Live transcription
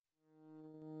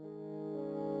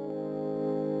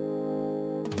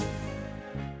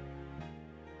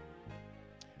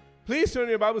Please turn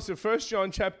your Bibles to 1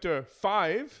 John chapter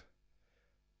 5.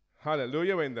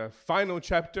 Hallelujah. We're in the final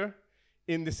chapter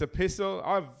in this epistle.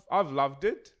 I've loved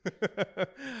it.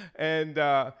 And,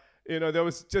 there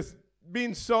was just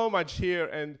been so much here.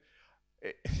 And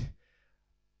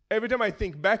every time I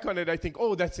think back on it, I think,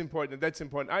 oh, that's important.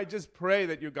 I just pray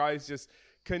that you guys just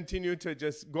continue to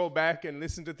just go back and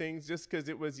listen to things. Just because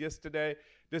it was yesterday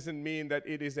doesn't mean that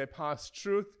it is a past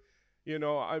truth.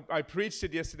 I preached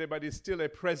it yesterday, but it's still a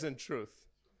present truth.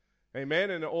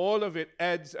 Amen. And all of it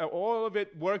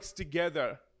works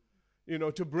together,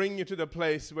 to bring you to the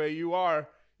place where you are.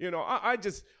 I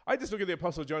just look at the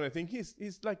Apostle John. I think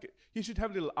he's like, he should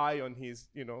have a little eye on his,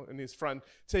 in his front.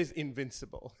 It says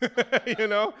invincible.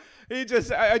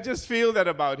 I just feel that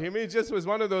about him. He just was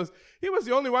one of those. He was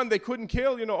the only one they couldn't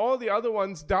kill. All the other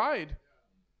ones died.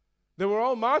 They were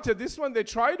all martyred. This one, they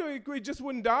tried to, he just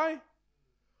wouldn't die.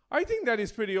 I think that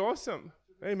is pretty awesome.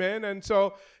 Amen. And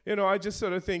so, I just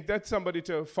sort of think that's somebody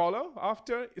to follow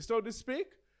after, so to speak.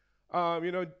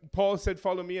 Paul said,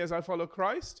 follow me as I follow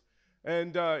Christ.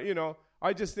 And,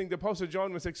 I just think the Apostle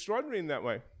John was extraordinary in that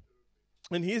way.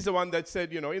 And he's the one that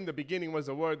said, in the beginning was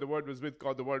the Word was with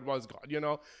God, the Word was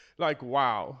God, like,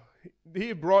 wow.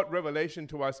 He brought revelation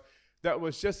to us that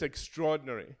was just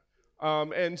extraordinary.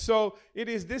 And so it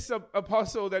is this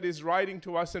apostle that is writing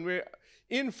to us, and we're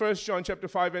in 1 John chapter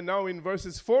 5, and now in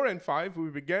verses 4 and 5, we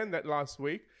began that last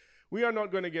week. We are not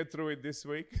going to get through it this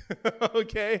week,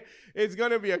 okay? It's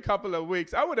going to be a couple of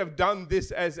weeks. I would have done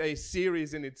this as a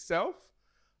series in itself,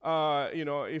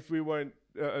 if we weren't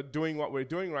doing what we're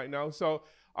doing right now. So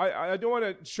I don't want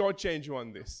to shortchange you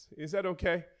on this. Is that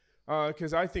okay?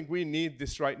 Because I think we need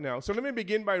this right now. So let me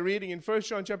begin by reading in 1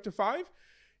 John chapter 5.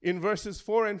 In verses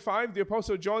 4 and 5, the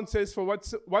Apostle John says,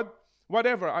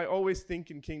 whatever, I always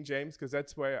think in King James, because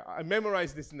that's where I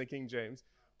memorized this in the King James.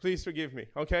 Please forgive me,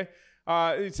 okay?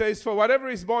 It says, for whatever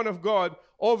is born of God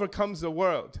overcomes the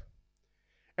world.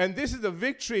 And this is the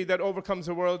victory that overcomes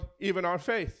the world, even our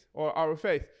faith, or our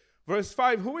faith. Verse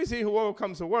 5, who is he who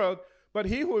overcomes the world, but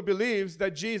he who believes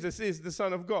that Jesus is the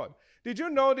Son of God? Did you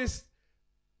notice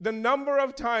the number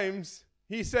of times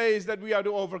he says that we are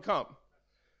to overcome?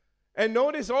 And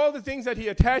notice all the things that he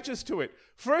attaches to it.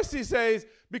 First he says,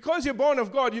 because you're born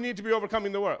of God, you need to be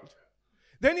overcoming the world.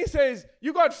 Then he says,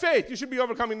 you got faith, you should be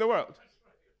overcoming the world.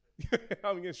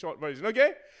 I'm getting a short version,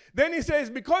 okay? Then he says,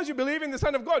 because you believe in the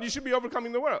Son of God, you should be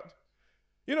overcoming the world.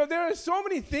 There are so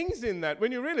many things in that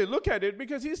when you really look at it,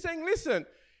 because he's saying, listen,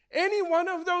 any one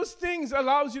of those things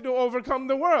allows you to overcome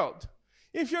the world.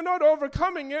 If you're not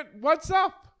overcoming it, what's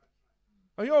up?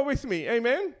 Are you all with me?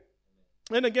 Amen?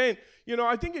 And again,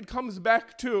 I think it comes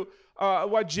back to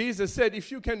what Jesus said,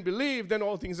 if you can believe, then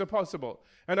all things are possible.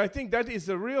 And I think that is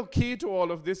the real key to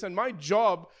all of this. And my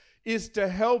job is to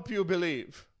help you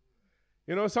believe.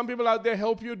 Some people out there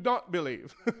help you not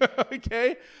believe.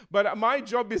 Okay? But my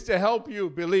job is to help you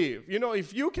believe.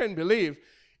 If you can believe,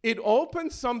 it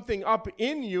opens something up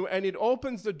in you and it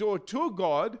opens the door to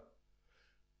God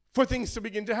for things to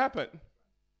begin to happen.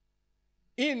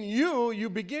 In you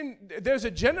begin, there's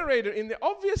a generator in there.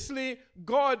 Obviously,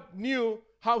 God knew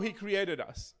how he created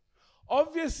us.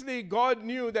 Obviously, God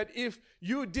knew that if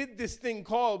you did this thing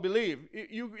called believe,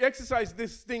 you exercise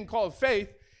this thing called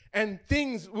faith, and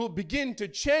things will begin to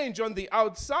change on the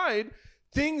outside,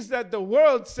 things that the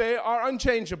world say are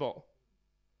unchangeable.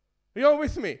 Are you all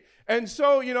with me? And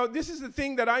so, this is the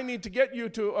thing that I need to get you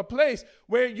to a place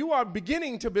where you are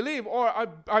beginning to believe, or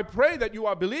I pray that you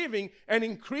are believing and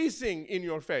increasing in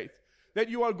your faith, that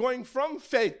you are going from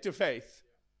faith to faith.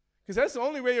 Because that's the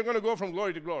only way you're going to go from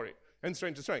glory to glory and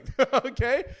strength to strength.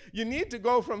 Okay? You need to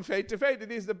go from faith to faith.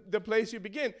 It is the place you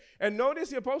begin. And notice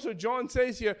the Apostle John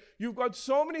says here, you've got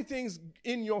so many things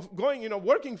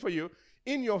working for you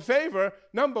in your favor.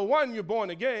 Number one, you're born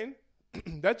again.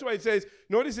 That's why it says,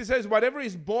 notice it says, whatever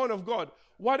is born of God.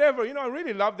 Whatever, I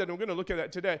really love that. I'm going to look at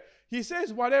that today. He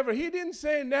says, whatever. He didn't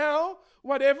say now,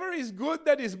 whatever is good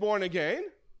that is born again.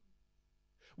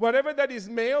 Whatever that is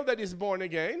male that is born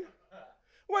again.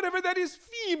 Whatever that is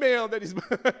female that is,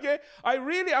 okay? I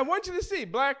want you to see,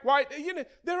 black, white,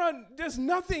 there's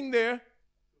nothing there,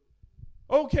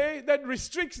 okay, that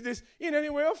restricts this in any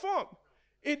way or form.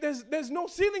 There's no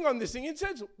ceiling on this thing. It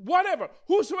says whatever,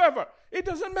 whosoever. It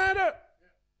doesn't matter.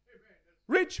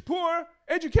 Rich, poor,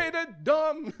 educated,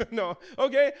 dumb. No,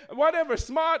 okay, whatever,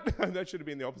 smart. That should have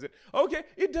been the opposite. Okay,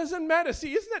 it doesn't matter.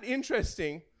 See, isn't that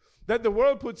interesting that the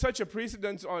world puts such a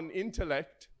precedence on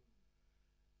intellect?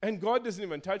 And God doesn't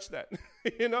even touch that.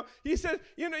 He says,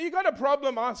 you got a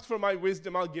problem, ask for my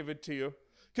wisdom, I'll give it to you.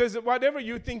 Because whatever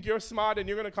you think you're smart and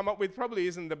you're going to come up with probably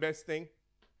isn't the best thing,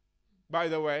 by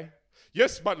the way.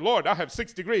 Yes, but Lord, I have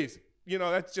 6 degrees.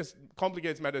 That just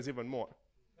complicates matters even more.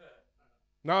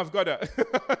 Now I've got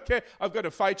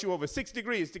to fight you over 6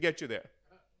 degrees to get you there.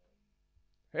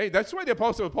 Hey, that's why the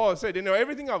Apostle Paul said,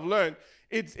 everything I've learned,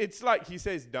 it's like, he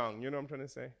says, dung. You know what I'm trying to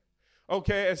say?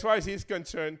 Okay, as far as he's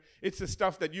concerned, it's the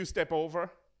stuff that you step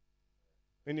over.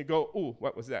 And you go, ooh,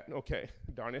 what was that? Okay,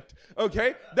 darn it.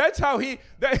 Okay, that's how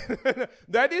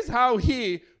that is how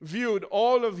he viewed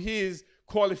all of his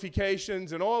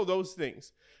qualifications and all those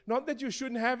things. Not that you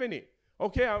shouldn't have any.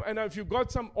 Okay, and if you've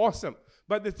got some, awesome.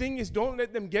 But the thing is, don't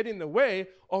let them get in the way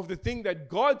of the thing that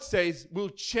God says will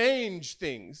change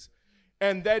things.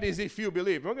 And that is if you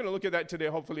believe. We're going to look at that today,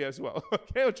 hopefully, as well.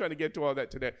 Okay, we'll try to get to all that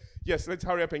today. Yes, let's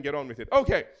hurry up and get on with it.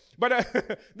 Okay, but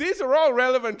these are all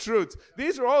relevant truths.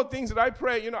 These are all things that I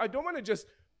pray. I don't want to just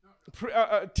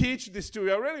teach this to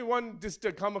you. I really want this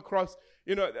to come across.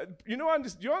 Do you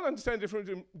all understand the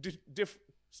difference?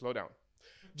 Slow down.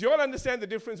 Do you all understand the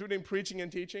difference between preaching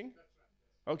and teaching?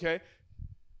 Okay.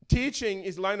 Teaching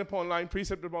is line upon line,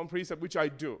 precept upon precept, which I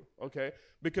do, okay?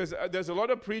 Because there's a lot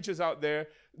of preachers out there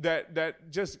that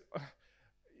just,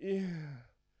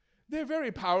 they're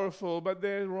very powerful, but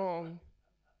they're wrong.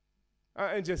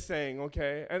 I'm just saying,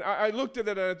 okay? And I looked at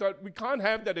it and I thought, we can't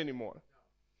have that anymore.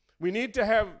 We need to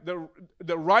have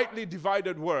the rightly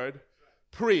divided word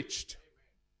preached.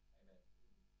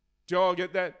 Do you all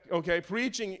get that? Okay,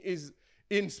 preaching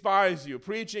inspires you.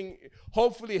 Preaching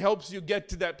hopefully helps you get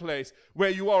to that place where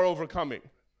you are overcoming.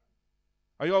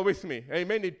 Are you all with me?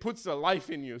 Amen. It puts a life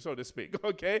in you, so to speak,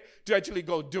 okay, to actually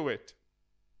go do it.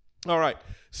 All right.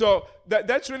 So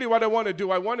that's really what I want to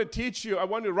do. I want to teach you. I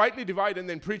want to rightly divide and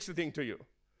then preach the thing to you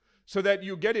so that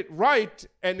you get it right,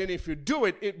 and then if you do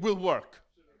it, it will work.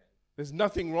 There's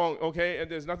nothing wrong, okay, and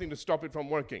there's nothing to stop it from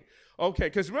working. Okay,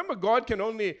 because remember, God can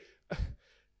only...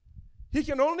 He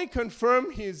can only confirm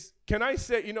it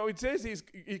says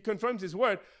he confirms his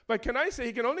word, but can I say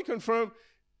he can only confirm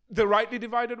the rightly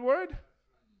divided word?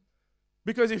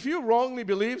 Because if you wrongly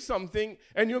believe something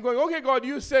and you're going, okay, God,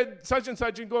 you said such and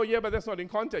such, and go, yeah, but that's not in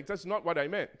context. That's not what I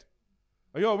meant.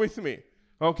 Are you all with me?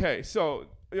 Okay, so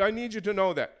I need you to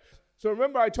know that. So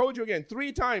remember, I told you again,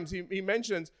 3 times he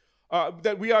mentions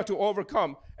that we are to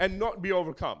overcome and not be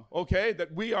overcome, okay?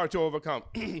 That we are to overcome.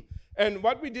 And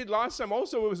what we did last time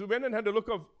also was we went and had a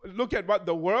look at what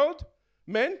the world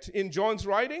meant in John's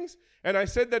writings. And I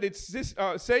said that it's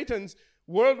Satan's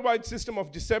worldwide system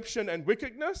of deception and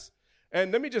wickedness.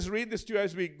 And let me just read this to you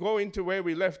as we go into where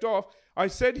we left off. I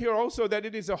said here also that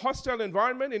it is a hostile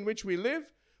environment in which we live,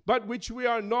 but which we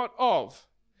are not of.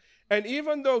 And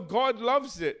even though God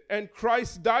loves it and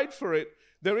Christ died for it,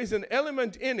 there is an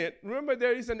element in it. Remember,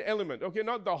 there is an element, okay,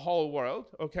 not the whole world,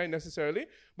 okay, necessarily,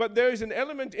 but there is an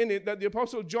element in it that the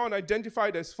Apostle John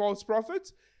identified as false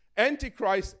prophets,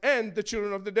 Antichrist, and the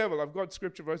children of the devil. I've got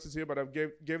scripture verses here, but I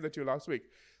gave that to you last week.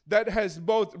 That has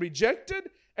both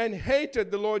rejected and hated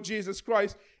the Lord Jesus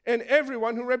Christ and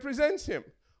everyone who represents him.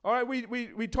 All right,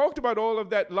 we talked about all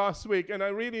of that last week, and I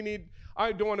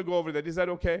don't want to go over that. Is that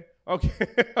okay? Okay.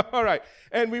 All right.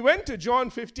 And we went to John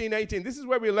 15:18. This is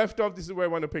where we left off. This is where I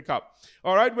want to pick up.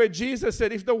 All right, where Jesus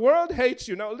said, if the world hates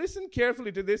you. Now listen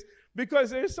carefully to this,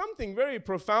 because there's something very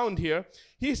profound here.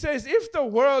 He says, if the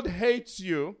world hates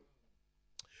you,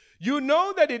 you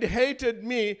know that it hated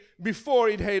me before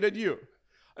it hated you.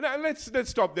 Now, let's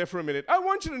stop there for a minute. I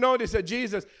want you to notice that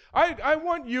Jesus, I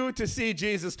want you to see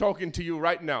Jesus talking to you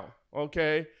right now,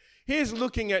 okay? He's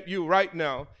looking at you right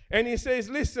now, and he says,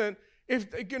 listen,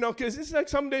 because it's like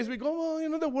some days we go,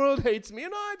 well, the world hates me.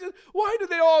 Why do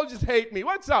they all just hate me?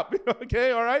 What's up?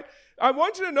 Okay, all right? I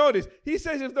want you to notice, he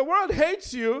says, if the world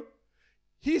hates you,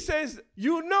 he says,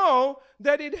 you know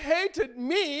that it hated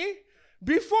me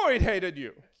before it hated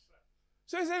you.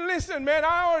 So he said, listen, man,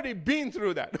 I already been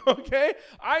through that, okay?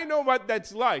 I know what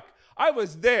that's like. I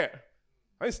was there.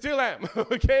 I still am,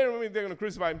 okay? I mean, they're going to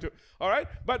crucify him too, all right?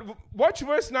 But watch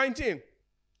verse 19.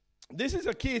 This is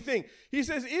a key thing. He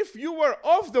says, if you were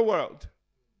of the world,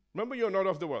 remember you're not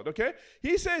of the world, okay?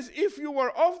 He says, if you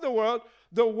were of the world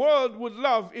would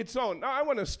love its own. Now, I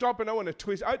want to stop and I want to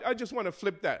twist. I just want to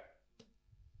flip that.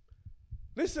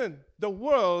 Listen, the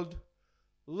world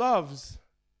loves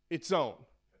its own.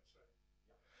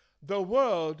 The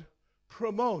world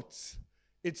promotes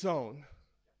its own.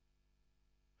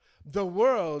 The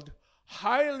world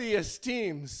highly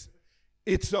esteems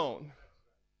its own.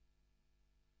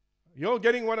 You're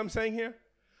getting what I'm saying here?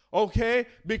 Okay?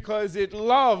 Because it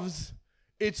loves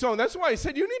its own. That's why I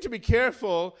said you need to be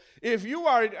careful if you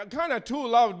are kind of too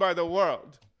loved by the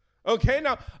world. Okay?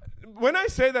 Now, when I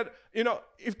say that,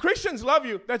 if Christians love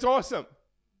you, that's awesome.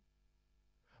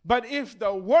 But if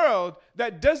the world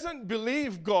that doesn't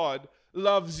believe God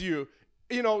loves you,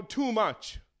 too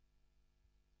much,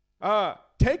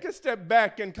 take a step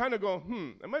back and kind of go,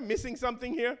 am I missing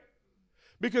something here?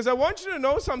 Because I want you to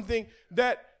know something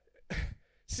that,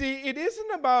 see, it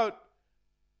isn't about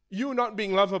you not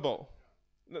being lovable.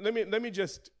 Let me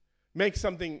just make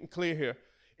something clear here.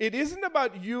 It isn't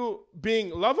about you being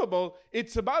lovable.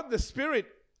 It's about the spirit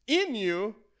in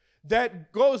you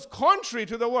that goes contrary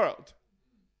to the world.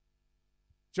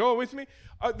 Joel, with me?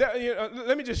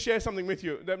 Let me just share something with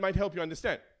you that might help you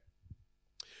understand.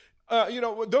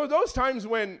 Those times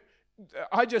when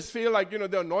I just feel like,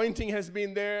 the anointing has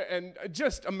been there and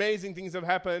just amazing things have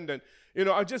happened, and,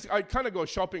 I kind of go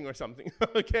shopping or something,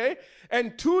 okay?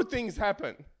 And two things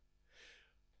happen.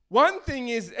 One thing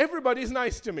is everybody's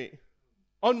nice to me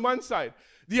on one side.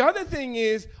 The other thing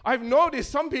is I've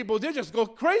noticed some people, they just go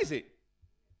crazy.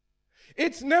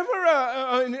 It's never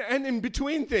an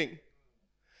in-between thing.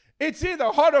 It's either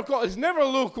hot or cold. It's never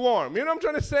lukewarm. You know what I'm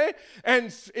trying to say?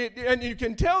 And you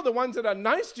can tell the ones that are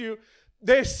nice to you,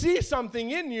 they see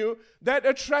something in you that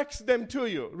attracts them to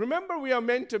you. Remember, we are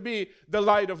meant to be the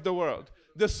light of the world,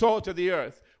 the salt of the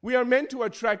earth. We are meant to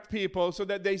attract people so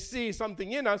that they see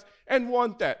something in us and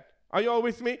want that. Are you all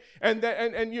with me? And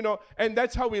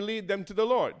that's how we lead them to the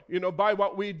Lord, by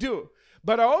what we do.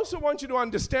 But I also want you to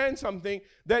understand something,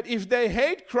 that if they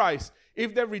hate Christ,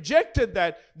 if they rejected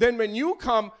that, then when you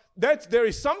come, there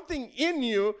is something in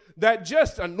you that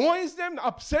just annoys them,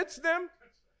 upsets them.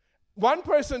 One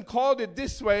person called it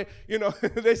this way,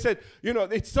 they said,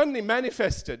 it suddenly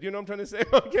manifested. You know what I'm trying to say?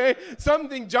 Okay?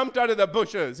 Something jumped out of the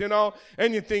bushes,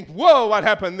 and you think, whoa, what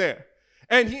happened there?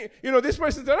 And this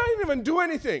person said, I didn't even do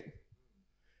anything.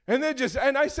 And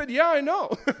I said, yeah, I know.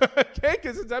 Okay,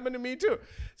 because it's happened to me too.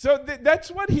 So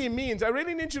that's what he means. I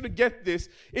really need you to get this.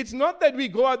 It's not that we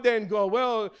go out there and go,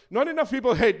 well, not enough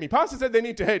people hate me. Pastor said they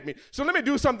need to hate me, so let me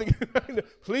do something.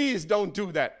 Please don't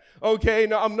do that. Okay,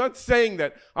 no, I'm not saying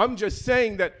that. I'm just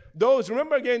saying that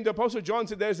remember again, the Apostle John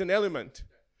said there's an element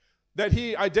that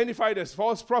he identified as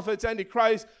false prophets,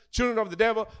 antichrist, children of the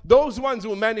devil. Those ones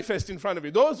will manifest in front of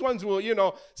you. Those ones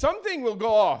will, something will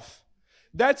go off.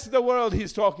 That's the world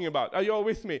he's talking about. Are you all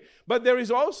with me? But there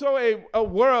is also a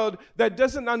world that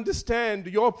doesn't understand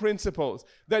your principles,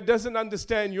 that doesn't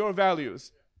understand your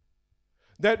values,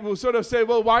 that will sort of say,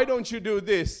 well, why don't you do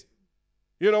this?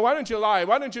 Why don't you lie?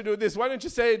 Why don't you do this? Why don't you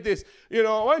say this? Why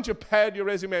don't you pad your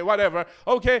resume? Whatever.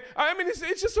 Okay. I mean,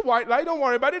 it's just a white lie. Don't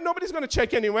worry about it. Nobody's going to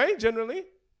check anyway, generally.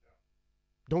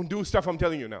 Don't do stuff I'm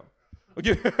telling you now.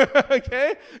 Okay,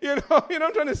 okay? You know what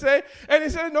I'm trying to say? And he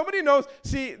said, nobody knows.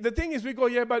 See, the thing is, we go,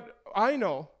 yeah, but I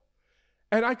know.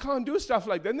 And I can't do stuff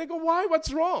like that. And they go, why?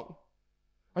 What's wrong?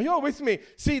 Are you all with me?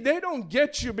 See, they don't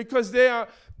get you because they are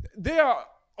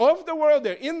of the world.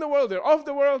 They're in the world. They're of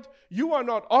the world. You are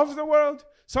not of the world.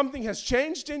 Something has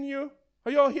changed in you.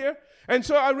 Are you all here? And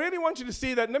so I really want you to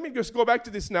see that. Let me just go back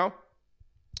to this now.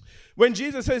 When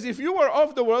Jesus says, if you were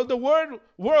of the world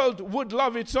would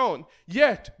love its own.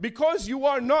 Yet, because you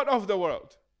are not of the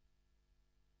world.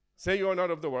 Say you are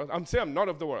not of the world. I'm saying I'm not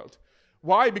of the world.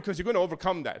 Why? Because you're going to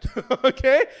overcome that.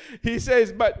 Okay? He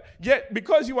says, but yet,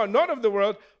 because you are not of the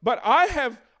world, but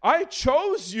I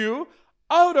chose you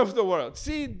out of the world.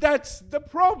 See, that's the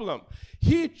problem.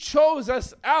 He chose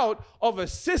us out of a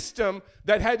system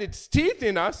that had its teeth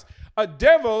in us, a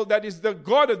devil that is the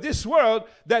God of this world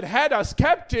that had us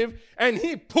captive, and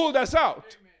he pulled us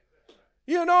out.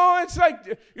 It's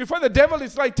like, for the devil,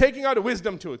 it's like taking out a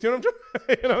wisdom tooth. You know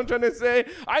what I'm trying to say?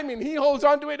 I mean, he holds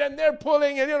on to it and they're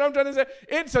pulling, and you know what I'm trying to say?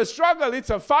 It's a struggle. It's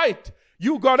a fight.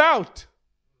 You got out.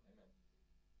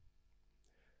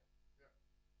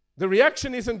 The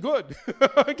reaction isn't good.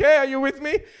 Okay, are you with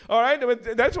me? All right,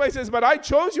 that's why he says, but I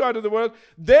chose you out of the world,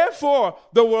 therefore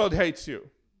the world hates you.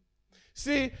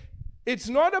 See, it's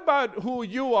not about who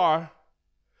you are,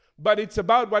 but it's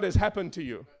about what has happened to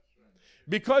you.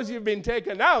 Because you've been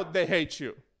taken out, they hate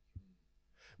you.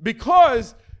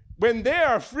 Because when they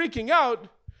are freaking out,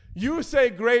 you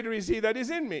say, greater is he that is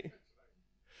in me.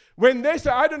 When they say,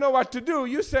 I don't know what to do,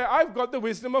 you say, I've got the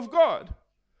wisdom of God.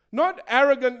 Not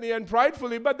arrogantly and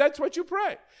pridefully, but that's what you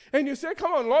pray. And you say,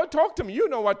 come on, Lord, talk to me. You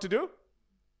know what to do.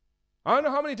 I don't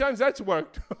know how many times that's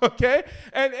worked, okay?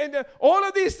 And all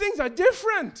of these things are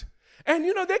different. And,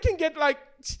 they can get like,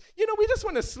 we just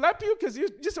want to slap you because you're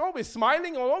just always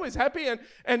smiling or always happy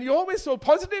and you're always so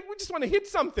positive. We just want to hit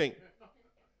something.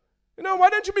 Why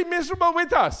don't you be miserable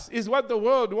with us is what the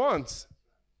world wants.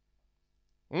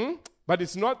 But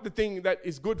it's not the thing that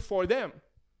is good for them.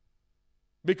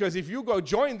 Because if you go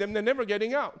join them, they're never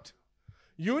getting out.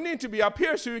 You need to be up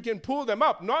here so you can pull them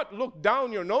up, not look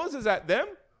down your noses at them,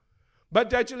 but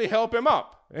to actually help him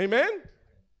up. Amen?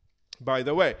 By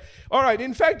the way. All right,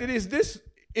 in fact, it is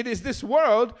this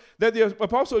world that the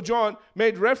Apostle John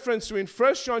made reference to in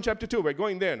 1 John chapter 2. We're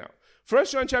going there now. 1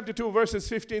 John chapter 2, verses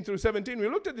 15 through 17. We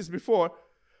looked at this before,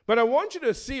 but I want you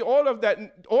to see all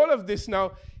of this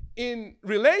now in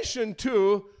relation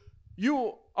to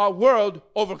you are world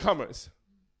overcomers.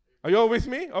 Are you all with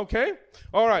me? Okay?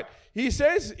 All right. He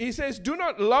says, do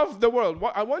not love the world.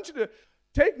 I want you to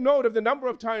take note of the number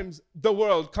of times the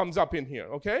world comes up in here,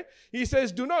 okay? He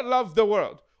says, do not love the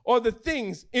world or the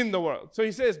things in the world. So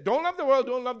he says, don't love the world,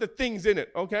 don't love the things in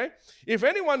it, okay? If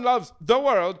anyone loves the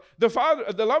world, the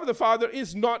love of the Father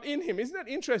is not in him. Isn't that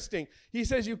interesting? He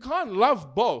says you can't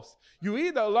love both. You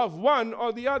either love one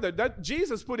or the other. That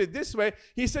Jesus put it this way.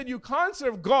 He said you can't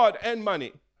serve God and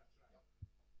money.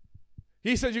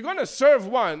 He said you're going to serve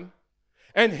one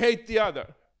and hate the other.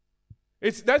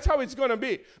 That's how it's going to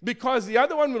be, because the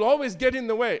other one will always get in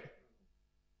the way.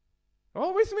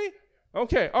 All with me?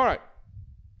 Okay, all right.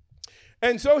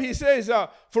 And so he says,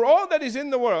 for all that is in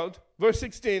the world, verse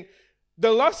 16,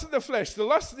 the lust of the flesh, the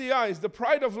lust of the eyes, the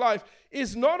pride of life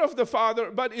is not of the Father,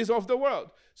 but is of the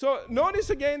world. So notice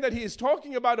again that he is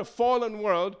talking about a fallen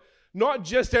world, not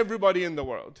just everybody in the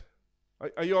world.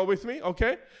 Are you all with me?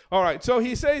 Okay? All right. So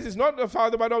he says it's not the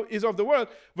Father, but is of the world.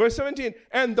 Verse 17,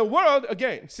 and the world,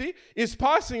 again, see, is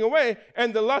passing away,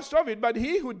 and the lust of it, but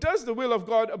he who does the will of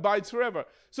God abides forever.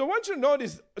 So I want you to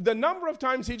notice the number of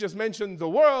times he just mentioned the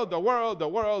world, the world, the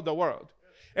world, the world.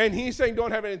 And he's saying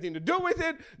don't have anything to do with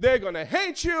it. They're going to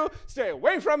hate you. Stay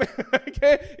away from it.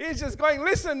 Okay? He's just going,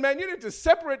 listen, man, you need to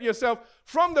separate yourself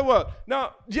from the world.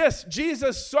 Now, yes,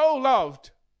 Jesus so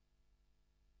loved.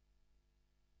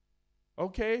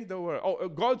 Okay, the world. Oh,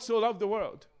 God so loved the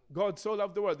world. God so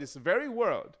loved the world. This very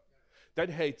world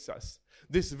that hates us.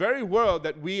 This very world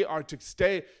that we are to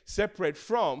stay separate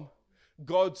from.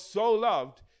 God so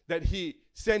loved that he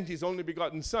sent his only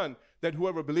begotten Son, that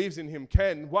whoever believes in him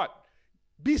can, what?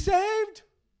 Be saved.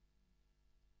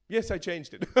 Yes, I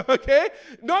changed it. Okay?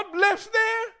 Not left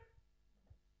there.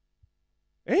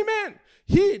 Amen.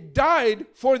 He died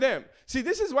for them. See,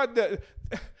 this is what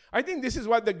I think this is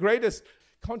what the greatest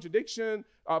contradiction,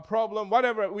 problem,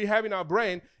 whatever we have in our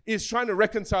brain is trying to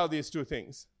reconcile these two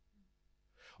things.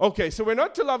 Okay, so we're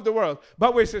not to love the world,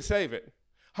 but we're to save it.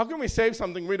 How can we save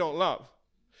something we don't love?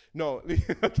 No,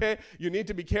 okay? You need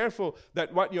to be careful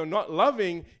that what you're not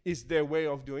loving is their way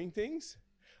of doing things,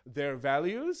 their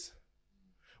values,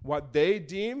 what they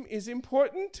deem is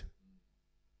important.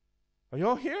 Are you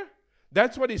all here?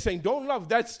 That's what he's saying. Don't love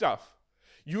that stuff.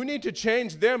 You need to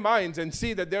change their minds and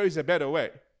see that there is a better way.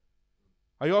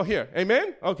 Are you all here?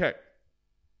 Amen? Okay.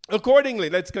 Accordingly,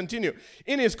 let's continue.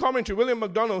 In his commentary, William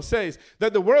MacDonald says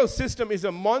that the world system is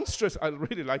a monstrous, I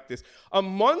really like this, a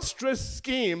monstrous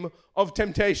scheme of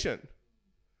temptation.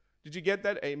 Did you get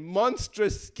that? A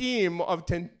monstrous scheme of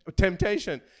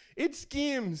temptation. It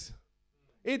schemes.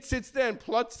 It sits there and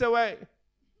plots away.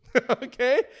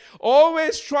 Okay?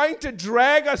 Always trying to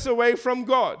drag us away from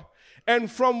God and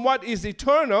from what is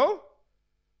eternal.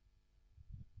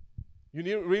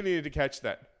 You really need to catch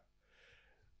that.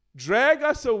 Drag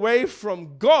us away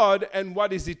from God and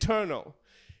what is eternal.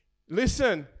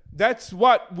 Listen, that's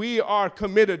what we are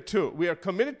committed to. We are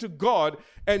committed to God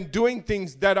and doing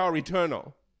things that are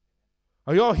eternal.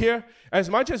 Are you all here? As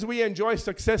much as we enjoy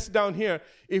success down here,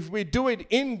 if we do it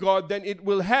in God, then it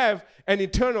will have an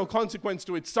eternal consequence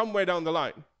to it somewhere down the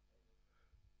line.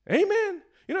 Amen.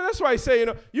 You know, that's why I say,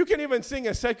 you can even sing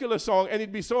a secular song and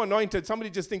it'd be so anointed, somebody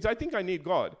just thinks, I think I need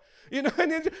God. And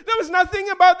there was nothing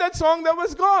about that song that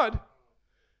was God.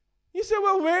 You say,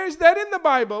 well, where is that in the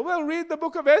Bible? Well, read the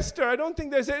book of Esther. I don't think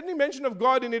there's any mention of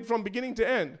God in it from beginning to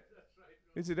end.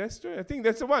 Is it Esther? I think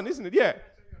that's the one, isn't it? Yeah.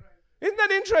 Isn't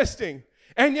that interesting?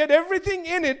 And yet everything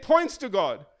in it points to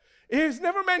God. It is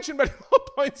never mentioned, but it all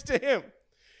points to him.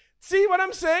 See what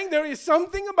I'm saying? There is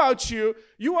something about you.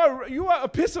 You are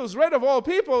epistles read of all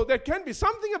people. There can be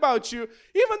something about you,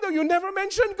 even though you never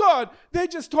mentioned God. They're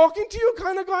just talking to you,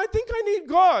 kind of go, I think I need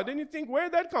God. And you think,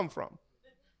 where'd that come from?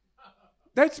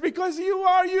 That's because you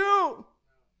are you.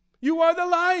 You are the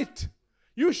light.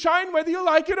 You shine whether you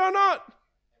like it or not.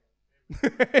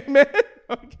 Amen?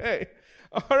 Okay.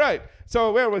 All right.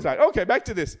 So where was I? Okay, back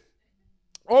to this.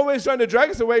 Always trying to drag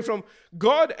us away from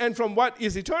God and from what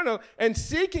is eternal, and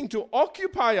seeking to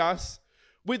occupy us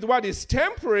with what is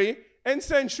temporary and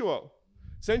sensual.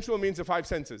 Sensual means the five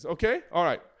senses, okay? All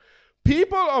right.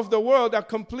 People of the world are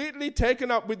completely taken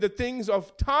up with the things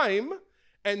of time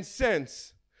and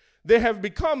sense. They have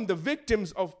become the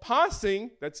victims of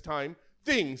passing, that's time,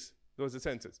 things, those are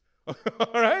senses.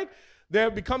 All right? They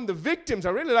have become the victims, I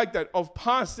really like that, of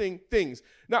passing things.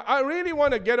 Now, I really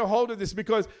want to get a hold of this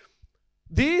because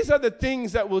these are the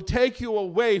things that will take you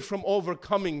away from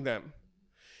overcoming them.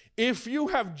 If you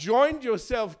have joined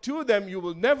yourself to them, you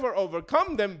will never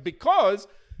overcome them because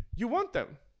you want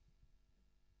them.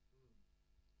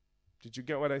 Did you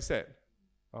get what I said?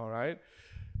 All right.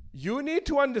 You need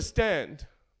to understand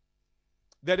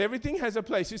that everything has a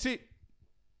place. You see,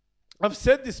 I've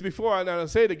said this before and I'll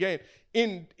say it again.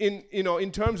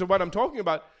 In terms of what I'm talking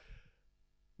about,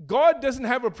 God doesn't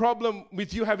have a problem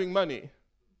with you having money.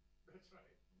 That's right.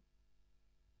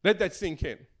 Let that sink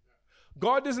in.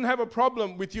 God doesn't have a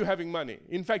problem with you having money.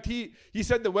 In fact, he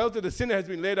said the wealth of the sinner has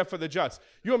been laid up for the just.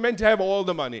 You're meant to have all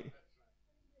the money.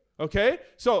 Okay?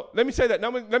 So let me say that. Now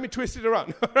let me twist it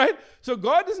around. All right? So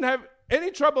God doesn't have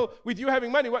any trouble with you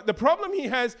having money. What the problem he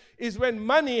has is when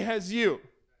money has you.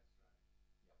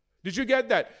 Did you get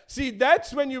that? See,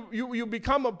 that's when you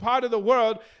become a part of the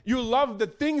world. You love the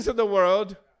things of the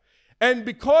world. And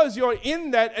because you're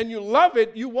in that and you love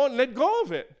it, you won't let go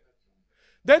of it.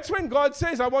 That's when God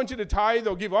says, I want you to tithe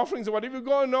or give offerings or whatever. You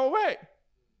go, no way.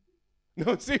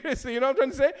 No, seriously, you know what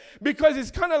I'm trying to say? Because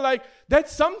it's kind of like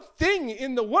that's something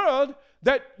in the world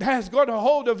that has got a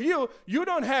hold of you. You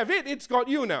don't have it. It's got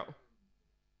you now.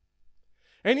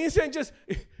 And he's saying just...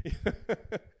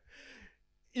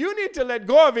 You need to let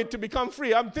go of it to become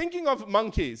free. I'm thinking of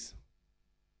monkeys.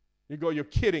 You go, you're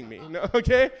kidding me. No,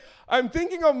 okay? I'm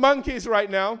thinking of monkeys right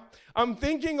now. I'm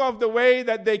thinking of the way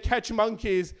that they catch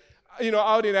monkeys,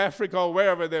 out in Africa or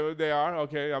wherever they are.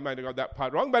 Okay, I might have got that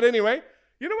part wrong. But anyway,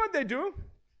 you know what they do?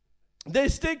 They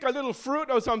stick a little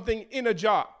fruit or something in a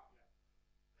jar.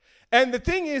 And the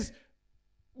thing is,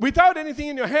 without anything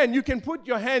in your hand, you can put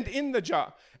your hand in the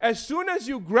jar. As soon as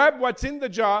you grab what's in the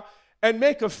jar, and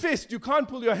make a fist, you can't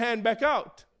pull your hand back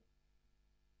out.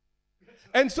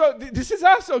 And so this is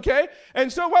us, okay?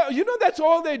 And so, that's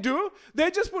all they do.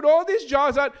 They just put all these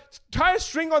jars out, tie a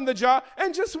string on the jar,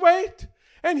 and just wait.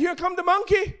 And here come the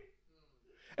monkey.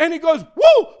 And he goes,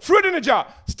 woo, fruit in a jar.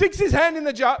 Sticks his hand in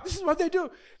the jar. This is what they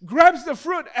do. Grabs the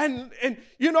fruit and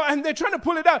they're trying to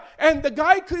pull it out. And the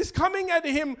guy is coming at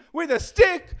him with a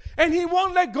stick, and he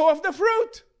won't let go of the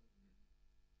fruit.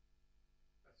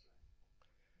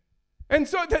 And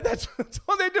so that's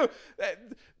all they do.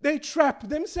 They trap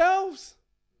themselves.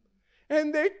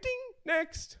 And they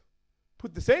next.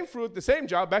 Put the same fruit, the same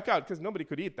jar back out because nobody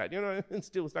could eat that. It's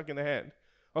still stuck in the hand.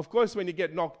 Of course, when you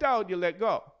get knocked out, you let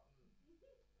go.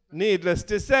 Needless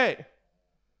to say.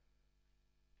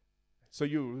 So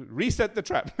you reset the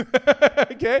trap.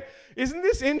 Okay? Isn't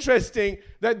this interesting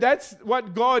that that's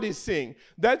what God is saying?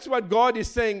 That's what God is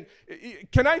saying.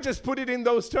 Can I just put it in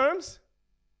those terms?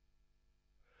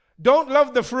 Don't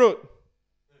love the fruit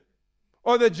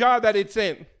or the jar that it's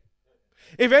in.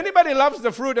 If anybody loves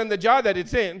the fruit and the jar that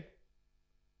it's in,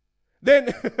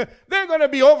 then they're going to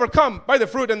be overcome by the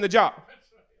fruit and the jar.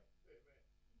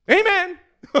 Amen.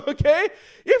 Okay?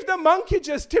 If the monkey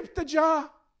just tipped the jar.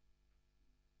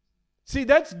 See,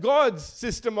 that's God's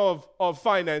system of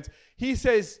finance. He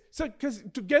says, because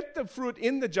to get the fruit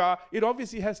in the jar, it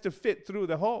obviously has to fit through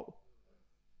the hole,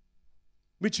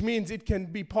 which means it can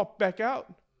be popped back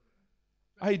out.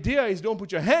 Idea is don't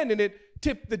put your hand in it,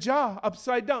 tip the jar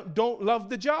upside down. Don't love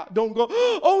the jar. Don't go,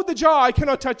 oh, the jar, I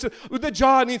cannot touch it. The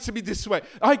jar needs to be this way.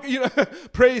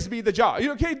 Praise be the jar.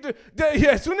 Okay,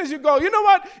 as soon as you go, you know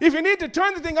what? If you need to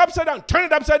turn the thing upside down, turn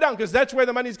it upside down because that's where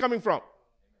the money is coming from.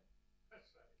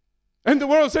 And the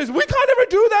world says, we can't ever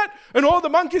do that. And all the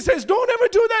monkeys says, don't ever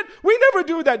do that. We never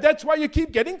do that. That's why you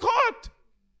keep getting caught.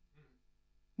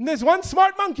 And there's one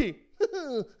smart monkey.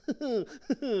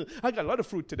 I got a lot of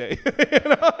fruit today.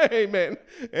 Amen.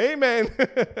 Amen.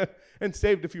 And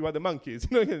saved a few other monkeys.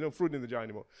 No fruit in the jar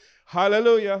anymore.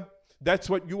 Hallelujah. That's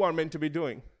what you are meant to be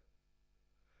doing.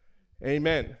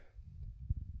 Amen.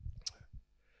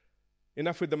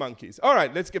 Enough with the monkeys. All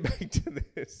right, let's get back to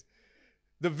this.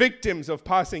 The victims of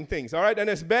passing things. All right, and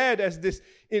as bad as this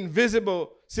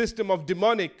invisible system of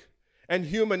demonic and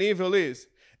human evil is,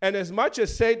 and as much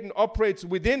as Satan operates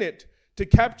within it to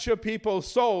capture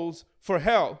people's souls for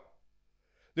hell,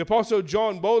 the Apostle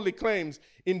John boldly claims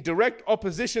in direct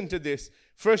opposition to this,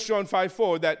 1 John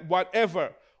 5:4, that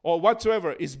whatever or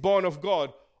whatsoever is born of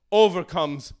God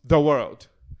overcomes the world.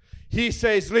 He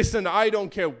says, listen, I don't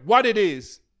care what it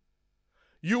is.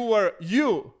 You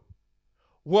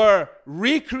were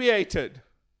recreated.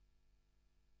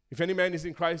 If any man is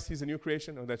in Christ, he's a new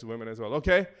creation. Oh, that's women as well.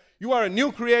 Okay? You are a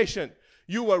new creation.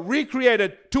 You were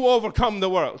recreated to overcome the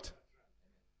world.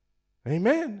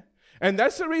 Amen. And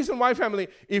that's the reason why, family,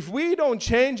 if we don't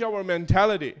change our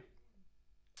mentality,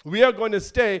 we are going to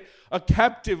stay a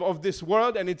captive of this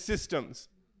world and its systems.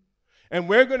 And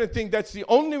we're going to think that's the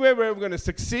only way we're ever going to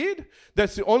succeed.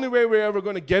 That's the only way we're ever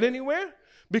going to get anywhere.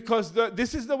 Because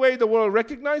this is the way the world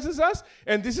recognizes us,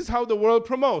 and this is how the world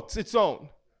promotes its own.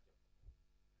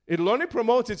 It'll only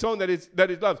promote its own that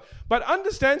it loves. But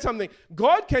understand something.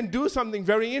 God can do something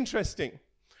very interesting.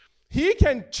 He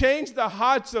can change the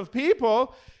hearts of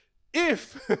people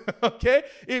if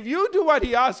you do what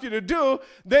he asks you to do,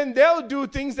 then they'll do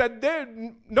things that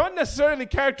they not necessarily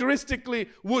characteristically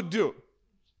would do.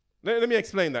 Let me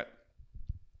explain that.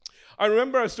 I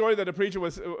remember a story that a preacher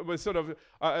was sort of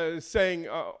saying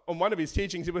on one of his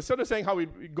teachings. He was sort of saying how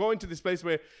we'd go into this place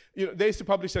where they used to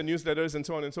publish their newsletters and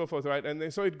so on and so forth, right?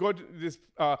 And so he'd go to this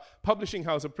publishing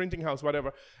house or printing house,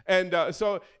 whatever. And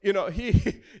so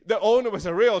the owner was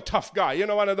a real tough guy,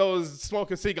 one of those smoke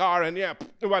a cigar and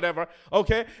whatever,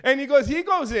 okay? And he goes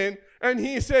in and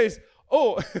he says,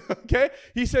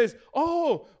 he says,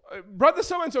 brother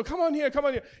so-and-so, come on here.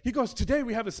 He goes, today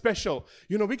we have a special.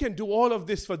 We can do all of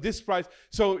this for this price,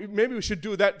 so maybe we should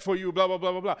do that for you, blah, blah,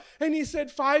 blah, blah, blah. And he said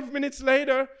 5 minutes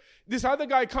later, this other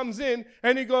guy comes in,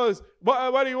 and he goes,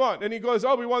 what do you want? And he goes,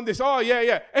 we want this. Oh,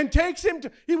 yeah. And takes him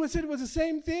to, he said it was the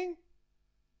same thing.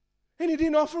 And he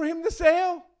didn't offer him the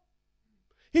sale.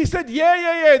 He said,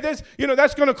 yeah,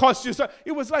 that's going to cost you. So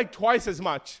it was like twice as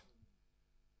much.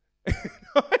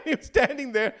 He was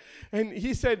standing there, and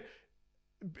he said,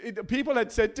 people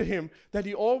had said to him that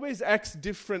he always acts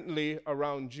differently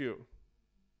around you.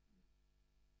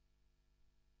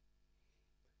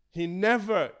 He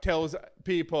never tells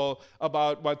people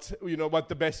about what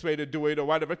the best way to do it or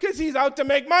whatever, because he's out to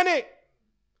make money.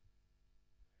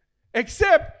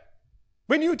 Except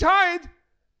when you tithe,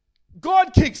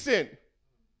 God kicks in.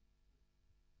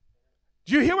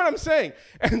 Do you hear what I'm saying?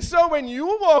 And so when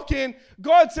you walk in,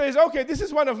 God says, okay, this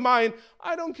is one of mine.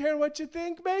 I don't care what you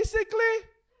think, basically.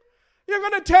 You're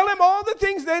going to tell them all the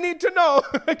things they need to know,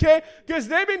 okay? Because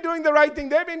they've been doing the right thing.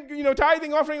 They've been,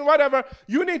 tithing, offering, whatever.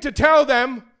 You need to tell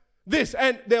them this.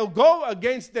 And they'll go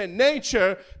against their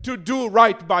nature to do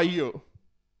right by you.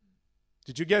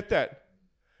 Did you get that?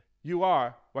 You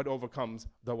are what overcomes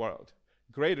the world.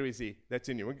 Greater is he that's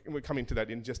in you. We're coming to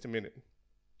that in just a minute.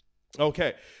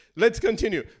 Okay, let's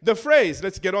continue. The phrase,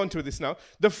 let's get on to this now.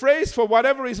 The phrase for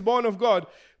whatever is born of God,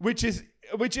 which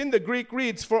in the Greek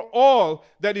reads for all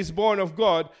that is born of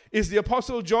God, is the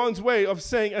Apostle John's way of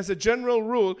saying, as a general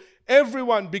rule,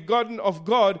 everyone begotten of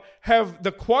God have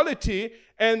the quality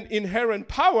and inherent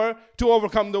power to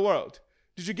overcome the world.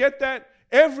 Did you get that?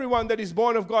 Everyone that is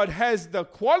born of God has the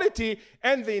quality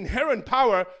and the inherent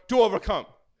power to overcome.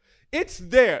 It's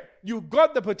there. You've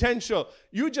got the potential.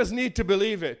 You just need to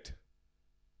believe it.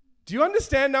 Do you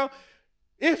understand now?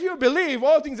 If you believe,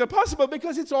 all things are possible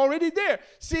because it's already there.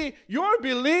 See, you're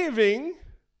believing.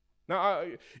 Now,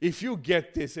 if you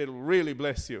get this, it'll really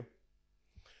bless you.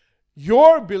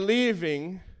 Your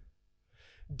believing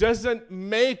doesn't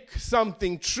make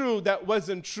something true that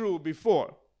wasn't true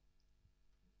before.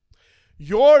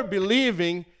 Your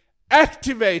believing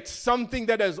activates something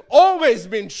that has always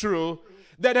been true,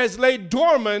 that has laid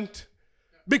dormant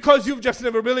because you've just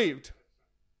never believed.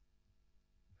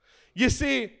 You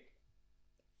see,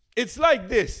 it's like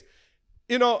this.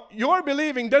 Your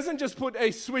believing doesn't just put a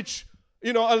switch,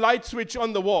 a light switch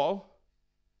on the wall.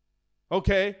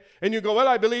 Okay? And you go, well,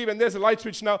 I believe, and there's a light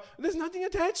switch now. There's nothing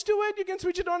attached to it. You can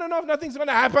switch it on and off. Nothing's going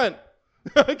to happen.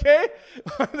 Okay?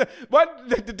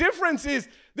 But the difference is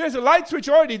there's a light switch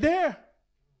already there.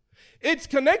 It's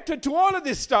connected to all of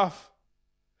this stuff.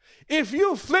 If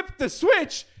you flip the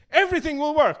switch, everything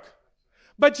will work.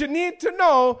 But you need to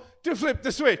know to flip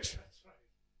the switch.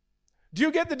 Do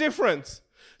you get the difference?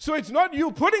 So it's not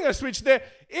you putting a switch there.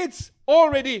 It's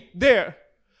already there.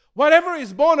 Whatever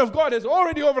is born of God has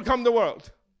already overcome the world.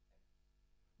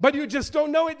 But you just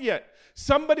don't know it yet.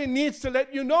 Somebody needs to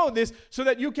let you know this so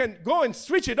that you can go and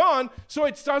switch it on so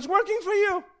it starts working for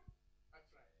you.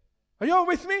 Are you all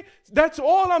with me? That's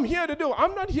all I'm here to do.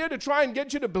 I'm not here to try and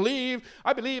get you to believe.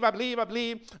 I believe.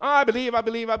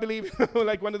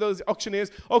 Like one of those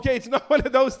auctioneers. Okay, it's not one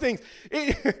of those things.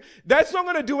 That's not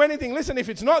going to do anything. Listen, if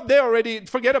it's not there already,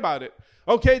 forget about it.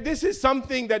 Okay, this is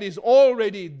something that is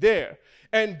already there.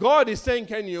 And God is saying,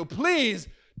 can you please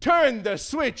turn the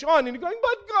switch on? And you're going,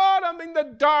 but God, I'm in the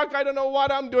dark. I don't know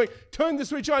what I'm doing. Turn the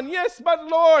switch on. Yes, but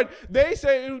Lord, they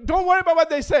say, don't worry about what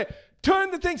they say.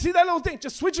 Turn the thing, see that little thing,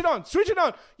 just switch it on.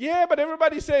 Yeah, but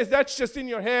everybody says that's just in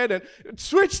your head. And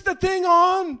switch the thing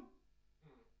on.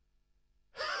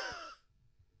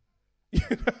 you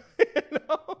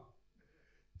know?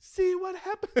 See what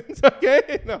happens,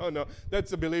 okay? No, that's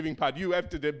the believing part. You have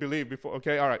to believe before,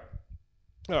 okay? All right.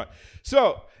 All right.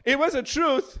 So it was a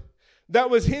truth that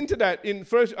was hinted at in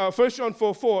 1 John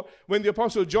 4:4 when the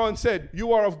Apostle John said,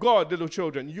 "You are of God, little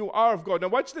children. You are of God." Now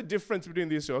watch the difference between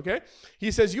these two, okay? He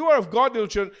says, "You are of God, little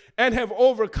children, and have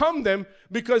overcome them,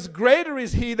 because greater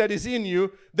is he that is in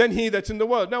you than he that's in the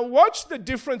world." Now watch the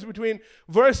difference between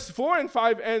verse 4 and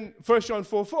 5 and 1 John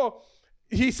 4:4.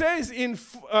 He says in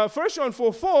 1 John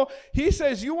 4:4, he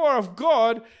says, "You are of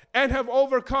God and have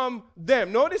overcome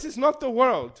them." Notice it's not the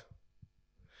world.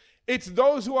 It's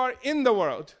those who are in the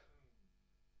world.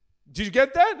 Did you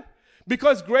get that?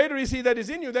 Because greater is he that is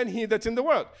in you than he that's in the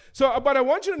world. So, but I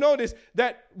want you to notice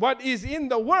that what is in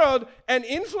the world and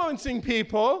influencing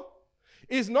people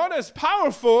is not as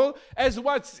powerful as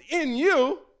what's in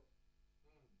you.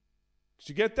 Did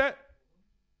you get that?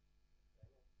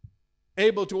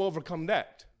 Able to overcome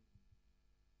that.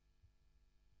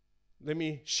 Let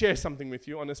me share something with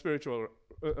you on a spiritual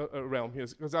realm here,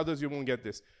 because others you won't get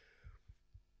this.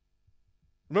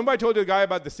 Remember I told you the guy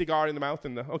about the cigar in the mouth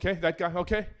and that guy,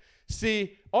 okay?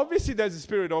 See, obviously there's a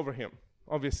spirit over him,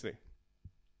 obviously.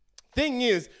 Thing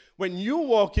is, when you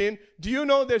walk in, do you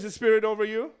know there's a spirit over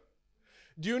you?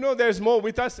 Do you know there's more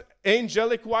with us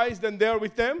angelic-wise than there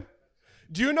with them?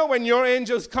 Do you know when your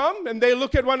angels come and they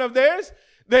look at one of theirs,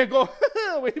 they go,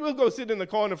 we'll go sit in the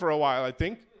corner for a while, I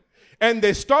think. And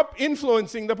they stop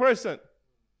influencing the person.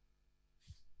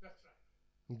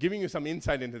 I'm giving you some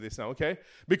insight into this now, okay?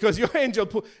 Because your angel,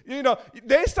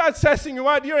 they start sassing you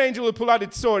out, your angel will pull out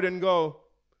its sword and go,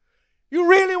 "You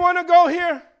really want to go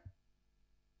here?"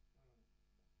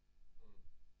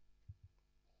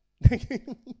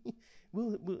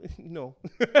 No,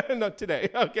 not today,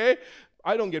 okay?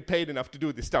 I don't get paid enough to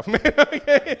do this stuff, man,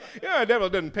 okay? The devil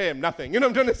doesn't pay him nothing. You know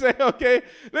what I'm trying to say, okay?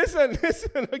 Listen,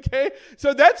 okay?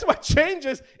 So that's what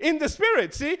changes in the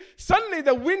spirit, see? Suddenly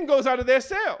the wind goes out of their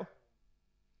sail.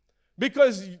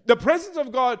 Because the presence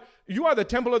of God, you are the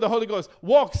temple of the Holy Ghost,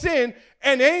 walks in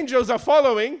and angels are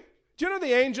following. Do you know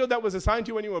the angel that was assigned to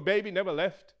you when you were a baby never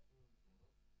left?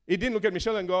 He didn't look at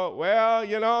Michelle and go, "Well,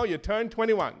 you turned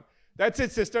 21. That's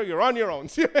it, sister, you're on your own."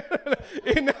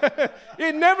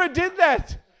 It never did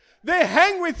that. They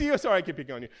hang with you. Sorry, I keep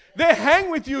picking on you. They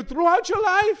hang with you throughout your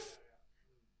life.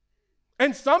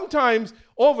 And sometimes,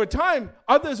 over time,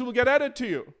 others will get added to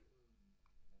you.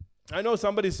 I know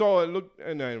somebody saw it.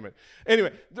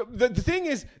 Anyway, the thing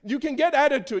is, you can get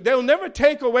added to it. They'll never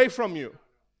take away from you.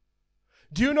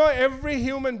 Do you know every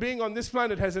human being on this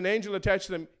planet has an angel attached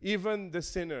to them, even the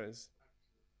sinners?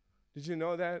 Did you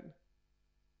know that?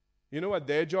 You know what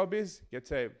their job is? Get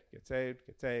saved, get saved,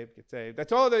 get saved, get saved.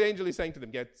 That's all the angel is saying to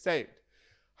them, get saved.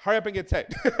 Hurry up and get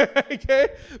saved. Okay?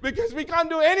 Because we can't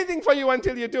do anything for you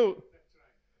until you do.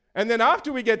 And then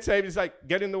after we get saved, it's like,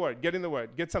 get in the Word,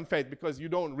 get some faith, because you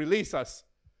don't release us.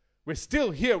 We're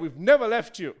still here. We've never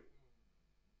left you.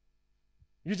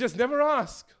 You just never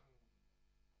ask.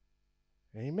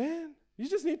 Amen. You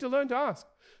just need to learn to ask.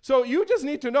 So you just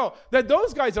need to know that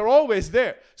those guys are always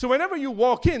there. So whenever you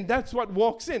walk in, that's what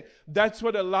walks in. That's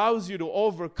what allows you to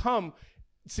overcome.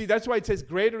 See, that's why it says,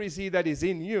 greater is he that is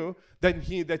in you than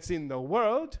he that's in the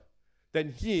world,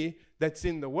 than he that's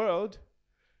in the world.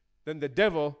 Than the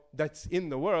devil that's in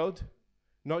the world,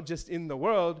 not just in the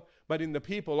world, but in the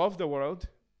people of the world.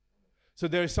 So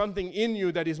there is something in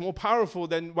you that is more powerful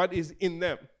than what is in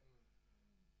them.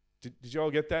 Did you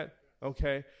all get that?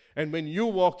 Okay. And when you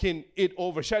walk in, it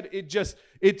overshadows,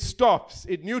 it stops,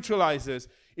 it neutralizes,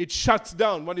 it shuts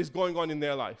down what is going on in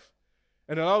their life.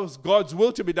 And allows God's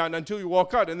will to be done until you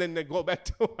walk out, and then they go back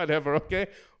to whatever, okay?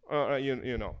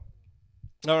 You know.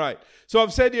 All right. So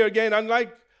I've said here again,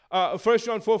 unlike 1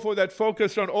 John 4:4 that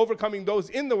focused on overcoming those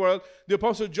in the world, the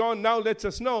Apostle John now lets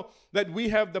us know that we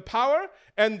have the power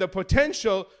and the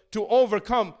potential to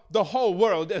overcome the whole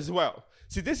world as well.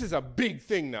 See, this is a big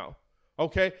thing now,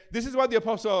 okay? This is what the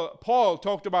Apostle Paul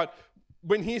talked about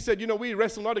when he said, we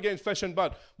wrestle not against flesh and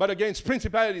blood, but against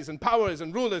principalities and powers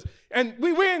and rulers, and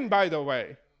we win, by the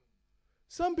way.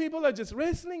 Some people are just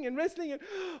wrestling, and,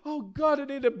 oh God, I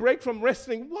need a break from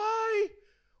wrestling. Why?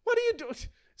 What are you doing?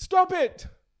 Stop it.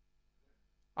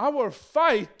 Our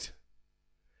fight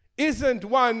isn't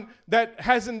one that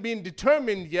hasn't been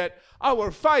determined yet. Our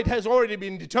fight has already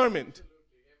been determined.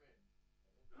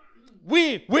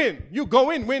 We win. You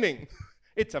go in winning.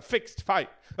 It's a fixed fight.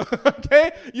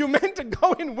 Okay? You meant to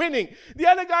go in winning. The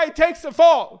other guy takes the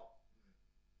fall.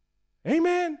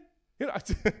 Amen.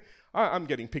 I'm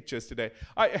getting pictures today.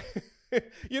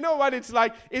 You know what it's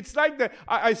like? It's like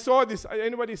I saw this.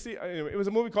 Anybody see? Anyway, it was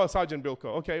a movie called Sergeant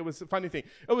Bilko. Okay, it was a funny thing.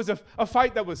 It was a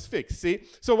fight that was fixed, see?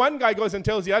 So one guy goes and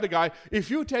tells the other guy, if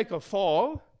you take a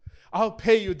fall, I'll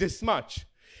pay you this much.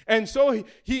 And so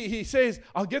he says,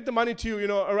 I'll get the money to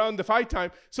you, around the fight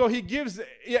time. So he gives,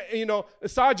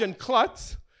 Sergeant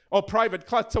Klutz, or Private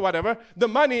Klutz or whatever, the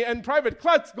money, and Private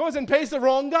Klutz goes and pays the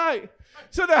wrong guy.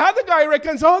 So the other guy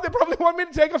reckons, they probably want me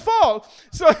to take a fall.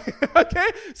 So,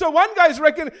 so one guy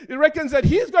reckons that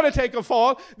he's going to take a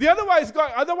fall. The other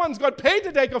one's got paid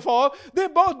to take a fall. They're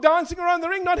both dancing around the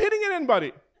ring, not hitting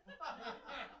anybody.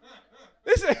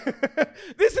 This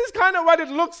is kind of what it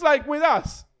looks like with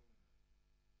us.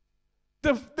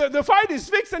 The fight is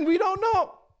fixed and we don't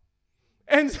know.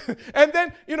 And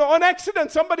then, on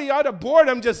accident, somebody out of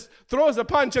boredom just throws a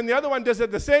punch and the other one does it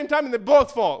at the same time and they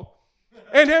both fall.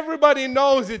 And everybody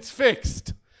knows it's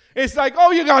fixed. It's like,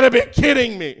 oh, you got to be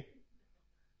kidding me.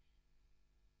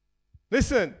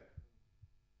 Listen,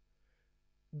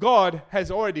 God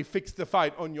has already fixed the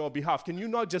fight on your behalf. Can you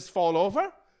not just fall over?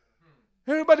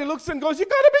 Everybody looks and goes, you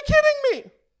got to be kidding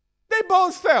me. They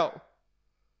both fell.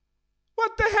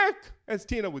 What the heck? As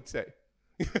Tina would say.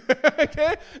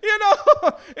 Okay?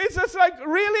 It's just like,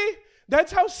 really?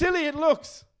 That's how silly it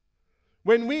looks.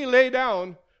 When we lay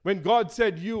down, when God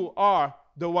said, you are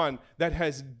the one that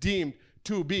has deemed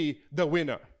to be the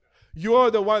winner.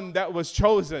 You're the one that was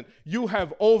chosen. You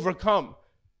have overcome.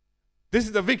 This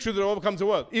is the victory that overcomes the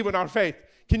world, even our faith.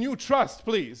 Can you trust,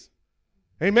 please?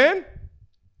 Amen?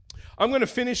 I'm going to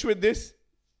finish with this.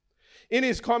 In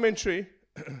his commentary,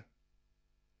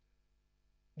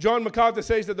 John MacArthur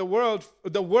says that the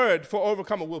word for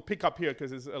overcomer, we'll pick up here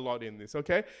because there's a lot in this,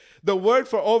 okay? The word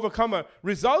for overcomer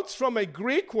results from a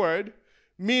Greek word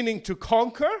meaning to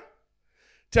conquer,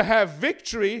 to have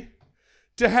victory,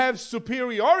 to have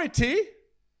superiority,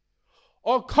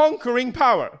 or conquering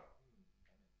power.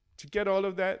 Did you get all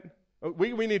of that?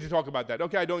 We need to talk about that.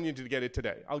 Okay, I don't need to get it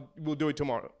today. We'll do it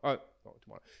tomorrow.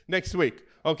 Tomorrow. Next week.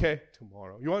 Okay,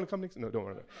 tomorrow. You want to come next? No, don't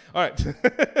worry about it. All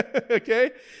right.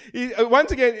 Okay?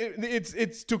 Once again,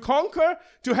 it's to conquer,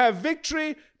 to have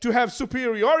victory, to have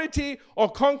superiority, or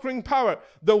conquering power.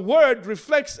 The word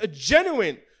reflects a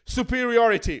genuine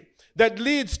superiority that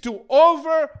leads to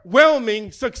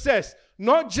overwhelming success.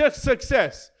 Not just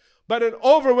success, but an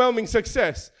overwhelming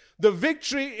success. The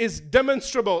victory is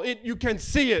demonstrable. You can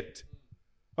see it.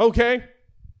 Okay?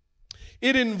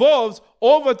 It involves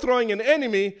overthrowing an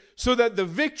enemy so that the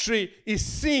victory is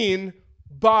seen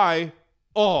by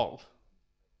all.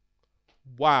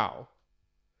 Wow.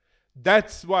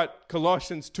 That's what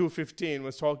Colossians 2:15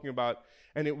 was talking about.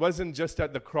 And it wasn't just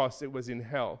at the cross, it was in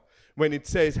hell. When it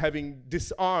says, having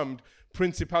disarmed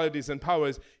principalities and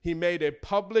powers, he made a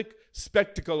public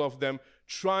spectacle of them,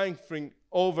 triumphing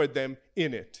over them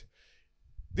in it.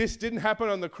 This didn't happen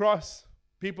on the cross.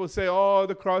 People say, oh,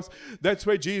 the cross, that's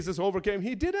where Jesus overcame.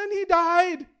 He didn't, he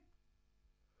died.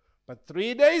 But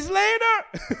 3 days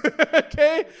later,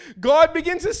 okay, God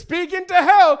begins to speak into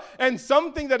hell, and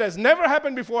something that has never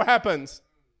happened before happens.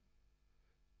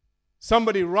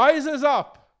 Somebody rises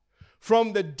up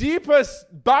from the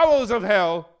deepest bowels of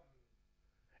hell,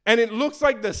 and it looks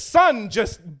like the sun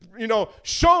just,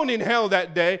 shone in hell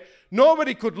that day.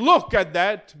 Nobody could look at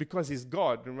that because he's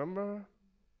God, remember?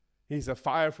 He's a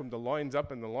fire from the loins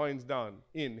up and the loins down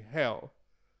in hell.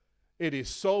 It is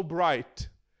so bright.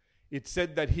 It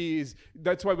said that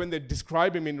that's why when they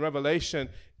describe him in Revelation,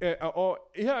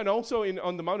 and also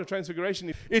on the Mount of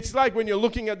Transfiguration, it's like when you're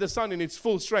looking at the sun in its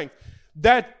full strength.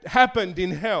 That happened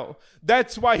in hell.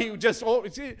 That's why he just,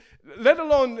 let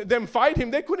alone them fight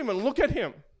him, they couldn't even look at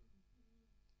him.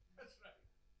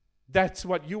 That's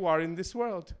what you are in this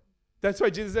world. That's why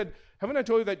Jesus said, haven't I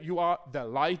told you that you are the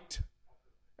light?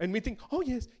 And we think, oh,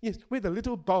 yes, we're the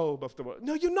little bulb of the world.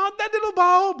 No, you're not that little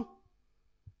bulb.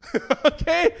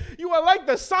 Okay? You are like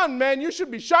the sun, man. You should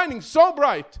be shining so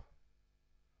bright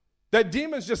that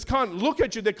demons just can't look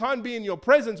at you. They can't be in your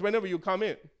presence whenever you come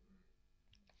in.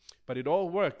 But it all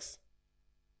works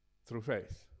through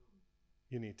faith.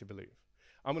 You need to believe.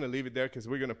 I'm going to leave it there because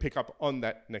we're going to pick up on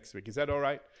that next week. Is that all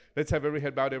right? Let's have every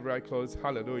head bowed, every eye closed.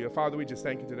 Hallelujah. Father, we just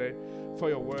thank you today for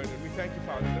your word. And we thank you,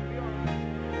 Father, that we are